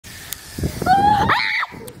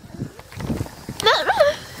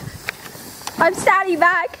I'm standing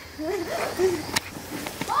back.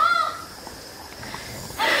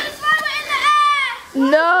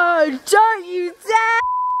 No, don't you dare!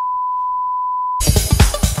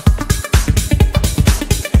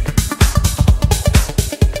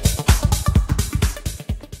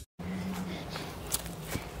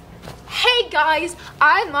 Hey guys,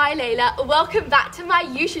 I'm Leila. Welcome back to my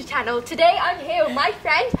YouTube channel. Today I'm here with my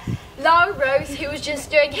friend Laura Rose, who was just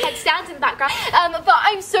doing headstands in the background. But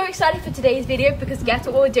I'm so excited for today's video because guess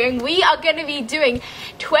what we're doing? We are going to be doing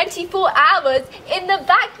 24 hours in the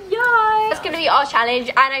backyard. That's going to be our challenge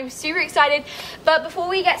and I'm super excited. But before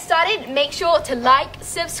we get started, make sure to like,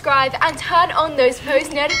 subscribe and turn on those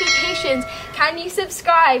post notifications. Can you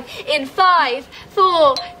subscribe in 5,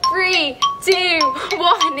 4, 3, 2,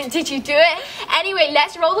 1? Did you do it? Anyway,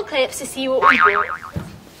 let's roll the clips to see what we do.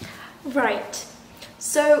 Right.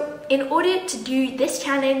 So in order to do this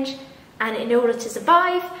challenge and in order to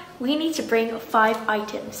survive, we need to bring 5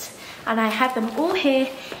 items. And I have them all here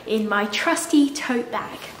in my trusty tote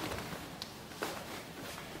bag.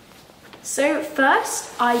 So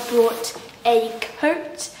first I brought a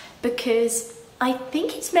coat because I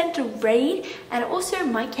think it's meant to rain and it also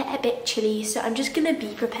might get a bit chilly, so I'm just gonna be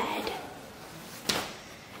prepared.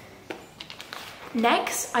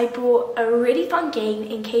 Next, I brought a really fun game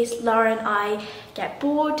in case Laura and I get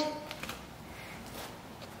bored.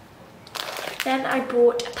 Then I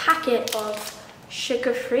brought a packet of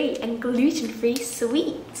sugar-free and gluten-free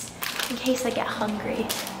sweets in case I get hungry.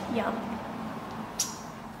 Yum.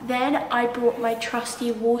 Then I brought my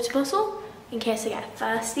trusty water bottle in case I get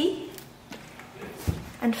thirsty.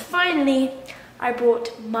 And finally, I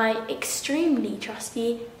brought my extremely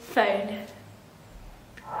trusty phone.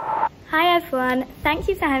 Hi everyone, thank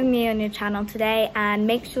you for having me on your channel today, and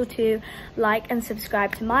make sure to like and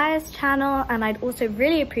subscribe to Maya's channel, and I'd also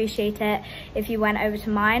really appreciate it if you went over to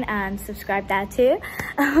mine and subscribed there too.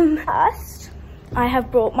 First, I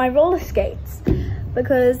have brought my roller skates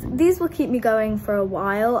because these will keep me going for a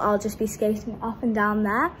while. I'll just be skating up and down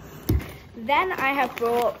there. Then I have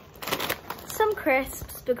brought some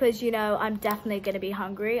crisps because you know I'm definitely going to be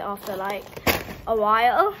hungry after like a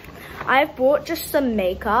while. I've brought just some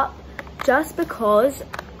makeup just because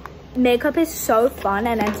makeup is so fun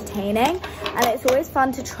and entertaining and it's always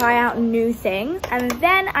fun to try out new things. And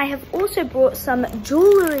then I have also brought some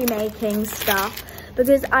jewelry making stuff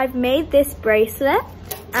because I've made this bracelet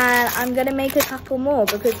and I'm gonna make a couple more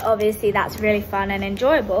because obviously that's really fun and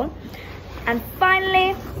enjoyable. And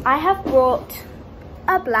finally, I have brought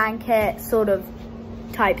a blanket sort of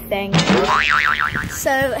type thing.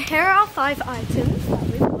 So here are 5 items that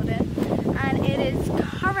we brought in, and it is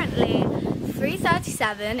currently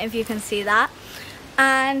 3:37 if you can see that,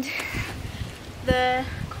 and the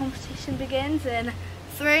competition begins in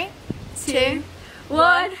 3, 2,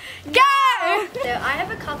 1, go! So I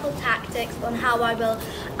have a couple tactics on how I will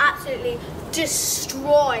absolutely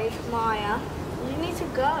destroy Maya. You need to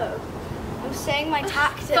go. I'm saying my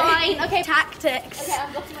tactics. Fine, okay. Tactics. Okay,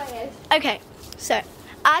 I'm blocking my ears. Okay, so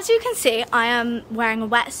as you can see, I am wearing a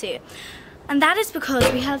wetsuit. And that is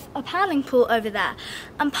because we have a paddling pool over there.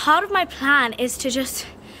 And part of my plan is to just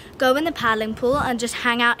go in the paddling pool and just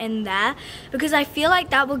hang out in there, because I feel like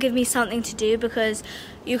that will give me something to do, because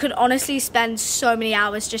you can honestly spend so many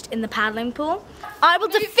hours just in the paddling pool. I will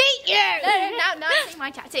defeat you! Now I'm saying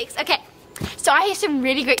my tactics. Okay. So I have some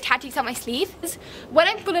really great tactics up my sleeve. When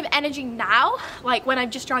I'm full of energy now, like when I've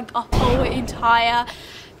just drank a whole entire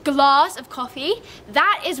glass of coffee,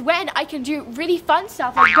 that is when I can do really fun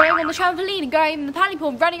stuff like going on the trampoline and going in the paddling pool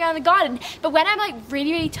and running around the garden. But when I'm like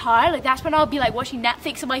really tired, like that's when I'll be like watching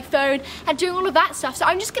Netflix on my phone and doing all of that stuff. So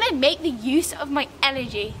I'm just gonna make the use of my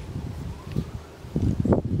energy.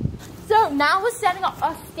 So now we're setting up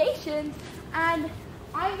our stations and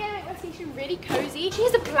I'm gonna make my station really cozy.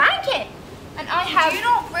 Here's a blanket. And I have. Did you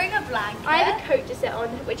not bring a blanket? I have a coat to sit on,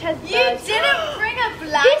 which has birds. You didn't bring a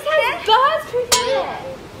blanket? This has birds pooping in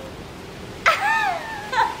it.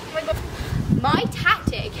 Oh my God. My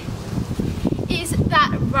tactic is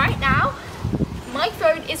that right now my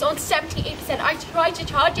phone is on 78%. I try to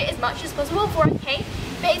charge it as much as possible before I came,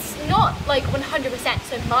 but it's not like 100%.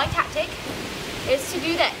 So my tactic is to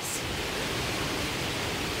do this.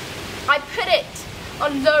 I put it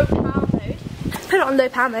on low power mode. Put it on low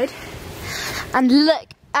power mode. And look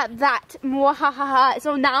at that. Mwahaha. It's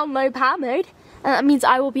on now low power mode. And that means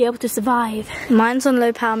I will be able to survive. Mine's on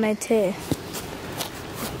low power mode too.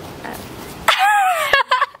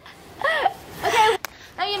 Okay,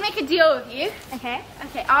 I'm gonna make a deal with you. Okay.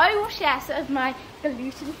 Okay, I will share some of my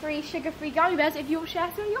gluten-free, sugar-free gummy bears if you will share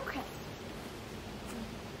some of your crisps.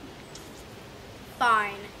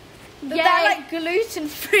 Fine. But they're like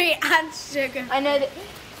gluten-free and sugar. I know that.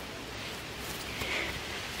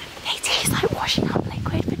 They taste like washing up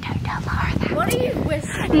liquid, but don't tell Laura that. What are you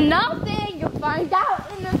whispering? Nothing. You'll find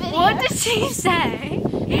out in the video. What did she say?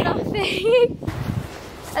 Nothing.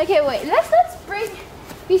 Okay, wait. Let's bring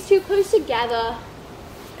these two close together.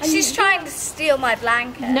 She's trying to steal my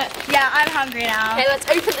blanket. No. Yeah, I'm hungry now. Okay, let's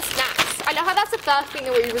open the snacks. I know how that's the first thing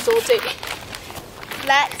that we resort to.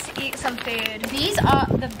 Let's eat some food. These are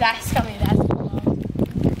the best gummy bears in the world.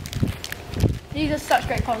 These are such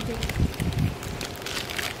great quality.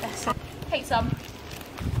 Take some.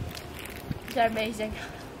 They're amazing.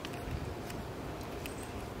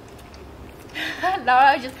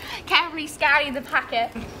 Laura just carefully scanning the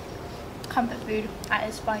packet. Comfort food at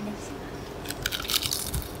its finest.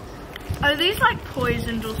 Are these like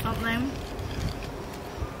poisoned or something?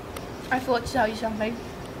 I thought to tell you something.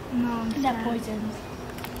 No, They're poisoned.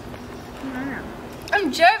 No.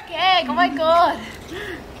 I'm joking. Oh my god.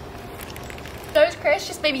 Those crisps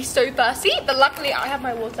just made me so thirsty, but luckily I have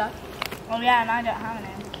my water. Oh yeah, and I don't have any.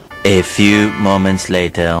 A few moments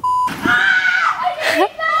later. Oh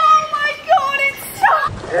my god, it's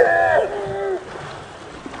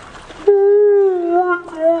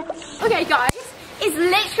so... Okay guys, it's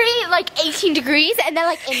literally like 18 degrees and they're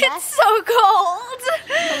like in there. It's so cold.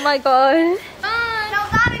 Oh my god. No,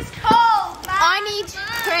 that is cold. I need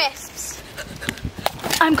crisps.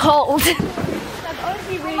 I'm cold. That's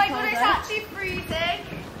honestly really cold. It's actually freezing.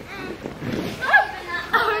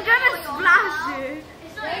 I'm gonna splash you.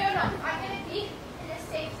 I'm gonna be in a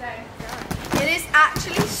safe zone. It is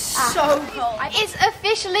actually so cold. It's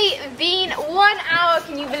officially been 1 hour,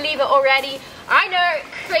 can you believe it already? I know,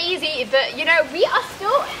 crazy, but you know, we are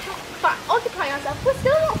still occupying ourselves. We're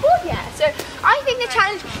still not bored yet. So I think the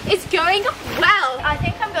challenge is going well. I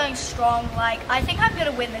think I'm going strong. Like, I think I'm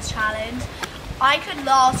gonna win this challenge. I could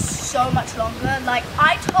last so much longer. Like,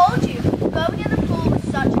 I told you, going in the pool was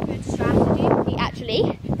such a good strategy.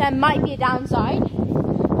 Actually, there might be a downside. You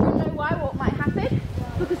know why? What might happen?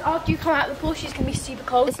 Because after you come out of the pool, she's gonna be super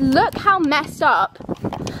cold. Look how messed up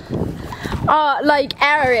our like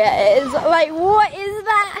area is. Like, what is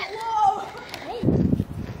that? Whoa.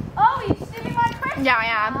 Oh, you're stealing my crisps? Yeah, I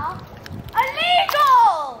am.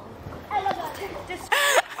 Illegal!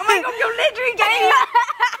 Oh my god, you're literally getting that.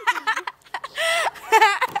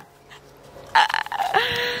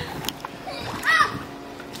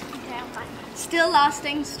 Okay, I'm fine. Still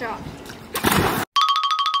lasting strong.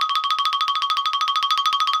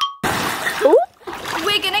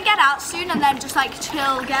 We're gonna get out soon and then just like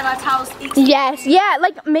chill, get our towels, eat some Yes, yeah,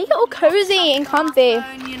 like make it all cozy and comfy.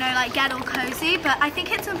 phone, you know, like get all cozy. But I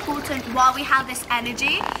think it's important while we have this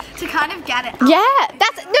energy to kind of get it out. Yeah,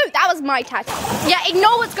 that was my tactic. Yeah,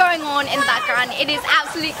 ignore what's going on in the background. It is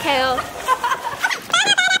absolute chaos.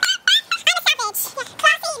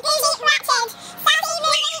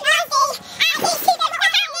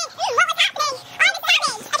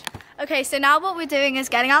 Okay, so now what we're doing is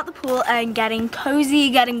getting out the pool and getting cozy,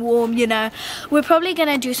 getting warm, you know. We're probably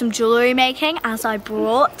gonna do some jewelry making as I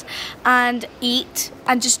brought and eat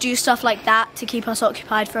and just do stuff like that to keep us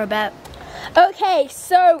occupied for a bit. Okay,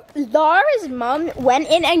 so Laura's mum went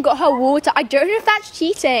in and got her water. I don't know if that's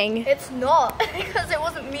cheating. It's not, because it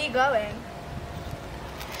wasn't me going.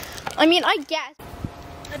 I mean, I guess.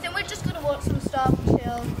 I think we're just gonna watch some stuff,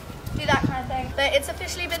 chill, do that kind of thing. But it's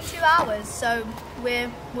officially been 2 hours, so we're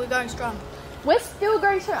going strong. We're still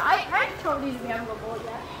going strong. I told you we haven't got bored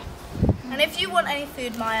yet. And if you want any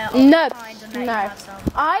food, Maya, I'll No, find and let you no. have some.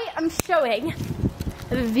 I am showing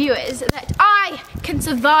the viewers that I can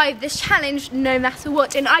survive this challenge no matter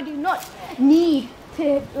what, and I do not need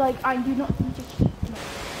to, like, I do not need to cheat.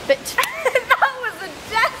 But That was a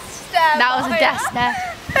death stare. that was a death stare.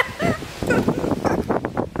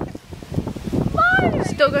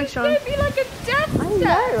 Still going strong. It'd be like a death stare. I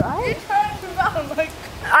know, right? You turned around like.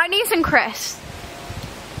 I need some crisps.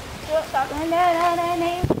 What's that?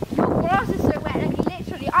 Your grass is so wet, and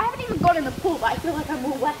literally, I haven't even gone in the pool, but I feel like I'm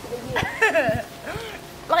more wet than you.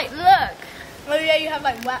 Like, look. Oh yeah, you have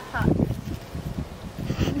like wet pants.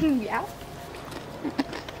 Yeah.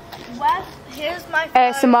 Wet. Here's my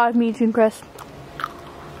phone. ASMR of me eating crisps.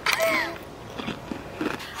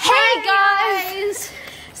 Hey guys!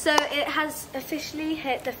 So it has officially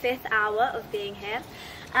hit the 5th hour of being here,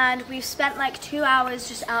 and we've spent like 2 hours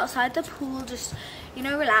just outside the pool, just, you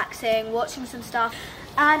know, relaxing, watching some stuff.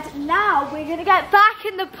 And now we're gonna get back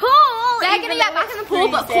in the pool. They're gonna get back in the pool,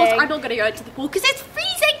 but of course I'm not gonna go into the pool because it's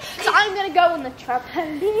freezing. So I'm gonna go on the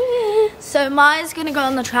trampoline. So Maya's gonna go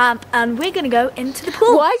on the tramp, and we're gonna go into the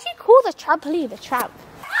pool. Why do you call the trampoline a tramp?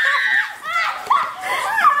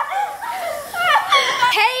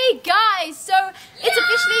 Hey guys!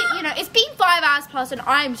 It's been 5 hours plus and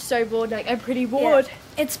I'm so bored, like I'm pretty bored.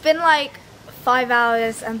 Yeah. It's been like 5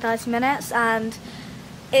 hours and 30 minutes and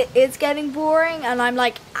it is getting boring and I'm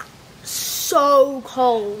like so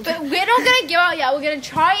cold. But we're not gonna give out yet. We're gonna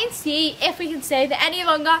try and see if we can stay there any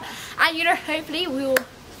longer, and you know, hopefully we will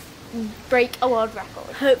break a world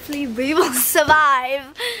record. Hopefully we will survive.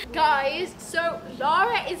 Guys, so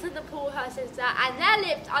Lara is in the pool with her sister and their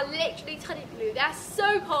lips are literally tunny blue. They're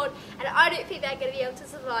so cold and I don't think they're gonna be able to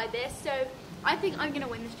survive this. So I think I'm gonna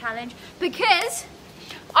win this challenge because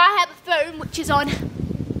I have a phone which is on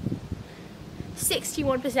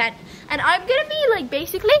 61% and I'm gonna be like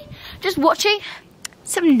basically just watching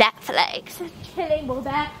some Netflix, chilling while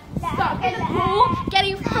they're stuck in the pool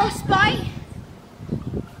getting frostbite.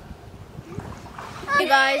 Hey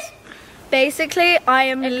guys, basically I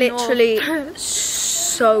am literally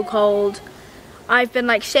so cold. I've been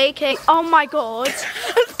like shaking. Oh my god.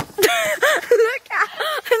 Look at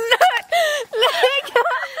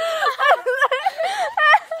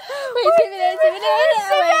Wait, 2 minutes, 2 minutes.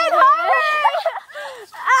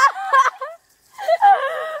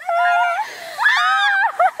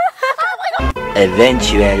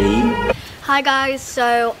 Eventually. Hi guys,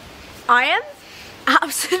 so I am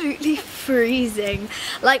absolutely freezing.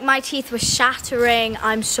 Like my teeth were shattering.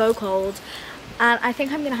 I'm so cold and I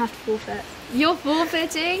think I'm gonna have to forfeit. You're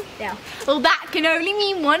forfeiting? Yeah. Well, that can only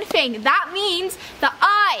mean one thing. That means that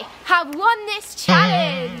I have won this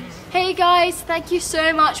challenge. Hey guys, thank you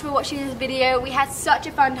so much for watching this video. We had such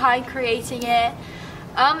a fun time creating it.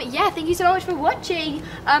 Yeah, thank you so much for watching.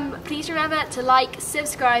 Please remember to like,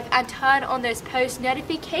 subscribe and turn on those post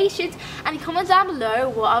notifications and comment down below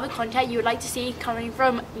what other content you would like to see coming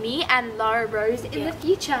from me and Lara Rose in the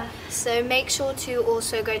future. So make sure to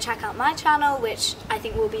also go check out my channel, which I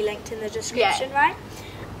think will be linked in the description, right?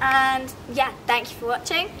 And yeah, thank you for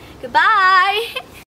watching. Goodbye.